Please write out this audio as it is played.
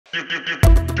Schuck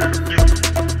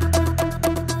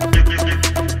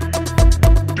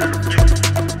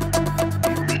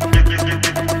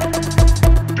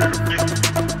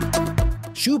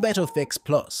Beto-Fix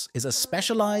Plus is a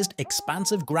specialized,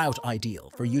 expansive grout ideal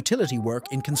for utility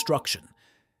work in construction.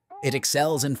 It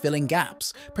excels in filling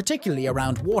gaps, particularly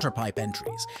around water pipe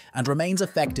entries, and remains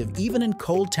effective even in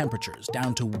cold temperatures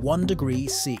down to 1 degree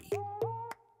C.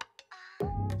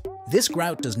 This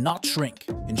grout does not shrink,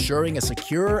 ensuring a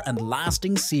secure and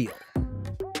lasting seal.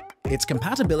 Its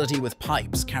compatibility with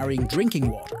pipes carrying drinking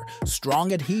water,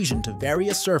 strong adhesion to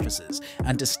various surfaces,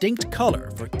 and distinct color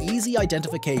for easy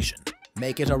identification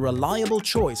make it a reliable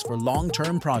choice for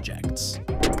long-term projects.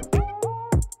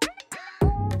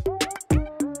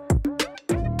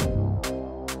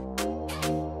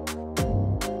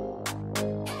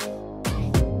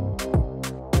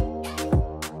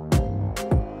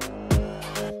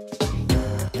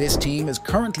 This team is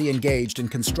currently engaged in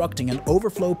constructing an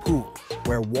overflow pool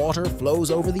where water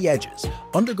flows over the edges,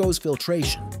 undergoes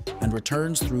filtration, and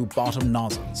returns through bottom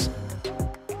nozzles.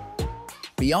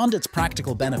 Beyond its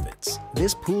practical benefits,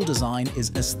 this pool design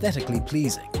is aesthetically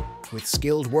pleasing, with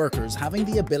skilled workers having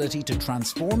the ability to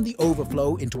transform the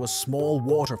overflow into a small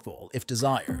waterfall if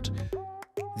desired.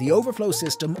 The overflow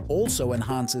system also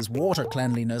enhances water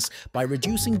cleanliness by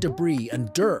reducing debris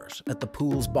and dirt at the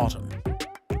pool's bottom.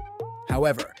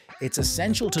 However, it's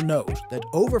essential to note that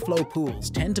overflow pools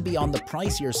tend to be on the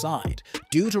pricier side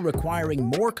due to requiring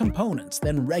more components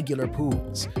than regular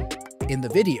pools. In the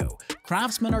video,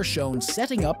 craftsmen are shown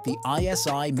setting up the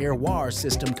ISI-MIROIR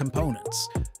system components,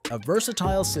 a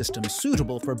versatile system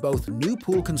suitable for both new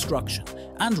pool construction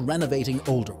and renovating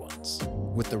older ones.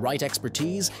 With the right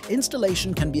expertise,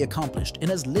 installation can be accomplished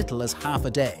in as little as half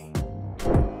a day.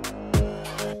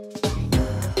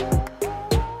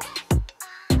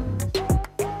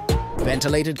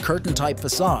 Ventilated curtain-type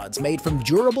facades made from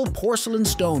durable porcelain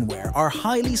stoneware are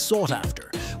highly sought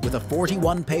after, with a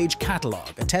 41-page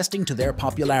catalogue attesting to their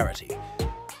popularity.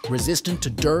 Resistant to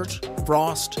dirt,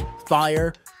 frost,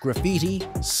 fire, graffiti,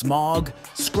 smog,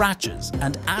 scratches,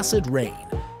 and acid rain,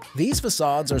 these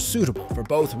facades are suitable for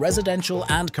both residential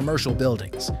and commercial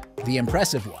buildings. The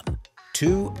impressive one,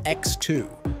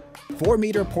 2x2.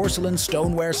 4-meter porcelain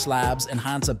stoneware slabs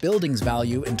enhance a building's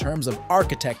value in terms of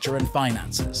architecture and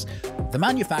finances. The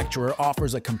manufacturer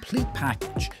offers a complete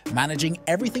package, managing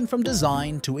everything from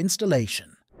design to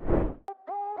installation.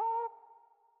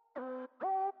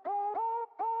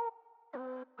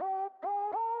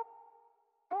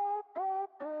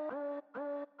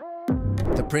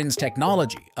 The PRINZ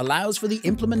technology allows for the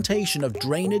implementation of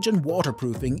drainage and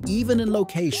waterproofing even in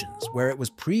locations where it was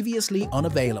previously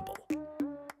unavailable.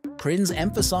 PRINZ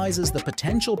emphasizes the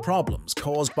potential problems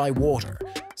caused by water,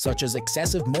 such as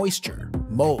excessive moisture,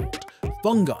 mold,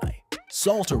 fungi,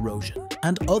 salt erosion,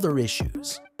 and other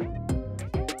issues.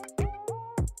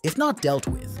 If not dealt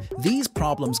with, these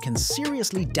problems can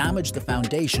seriously damage the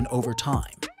foundation over time.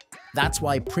 That's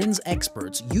why PRINZ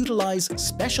experts utilize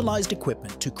specialized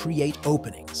equipment to create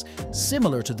openings,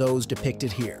 similar to those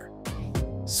depicted here.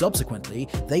 Subsequently,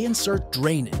 they insert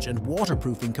drainage and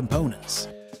waterproofing components.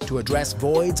 To address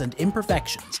voids and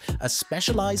imperfections, a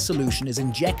specialized solution is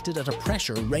injected at a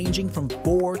pressure ranging from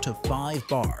 4 to 5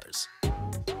 bars.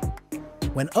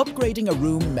 When upgrading a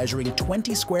room measuring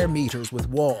 20 square meters with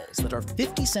walls that are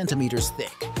 50 centimeters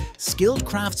thick, skilled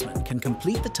craftsmen can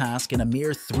complete the task in a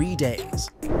mere 3 days.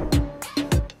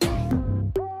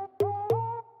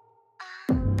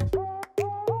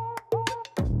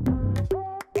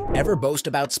 Ever boast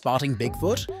about spotting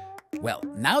Bigfoot? Well,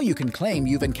 now you can claim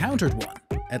you've encountered one,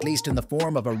 at least in the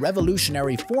form of a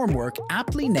revolutionary formwork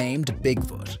aptly named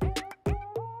BIGFOOT.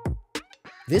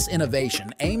 This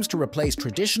innovation aims to replace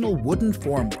traditional wooden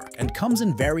formwork and comes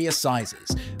in various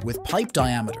sizes, with pipe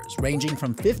diameters ranging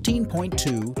from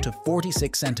 15.2 to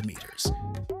 46 centimeters.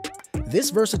 This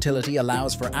versatility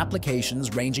allows for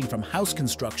applications ranging from house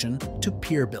construction to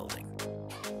pier building.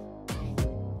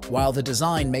 While the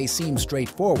design may seem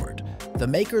straightforward, the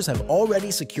makers have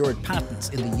already secured patents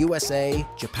in the USA,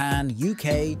 Japan,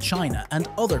 UK, China, and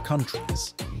other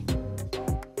countries.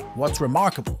 What's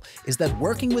remarkable is that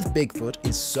working with BIGFOOT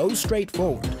is so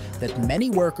straightforward that many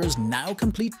workers now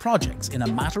complete projects in a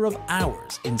matter of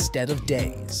hours instead of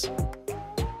days.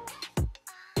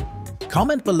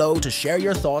 Comment below to share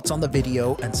your thoughts on the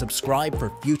video and subscribe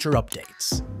for future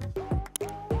updates.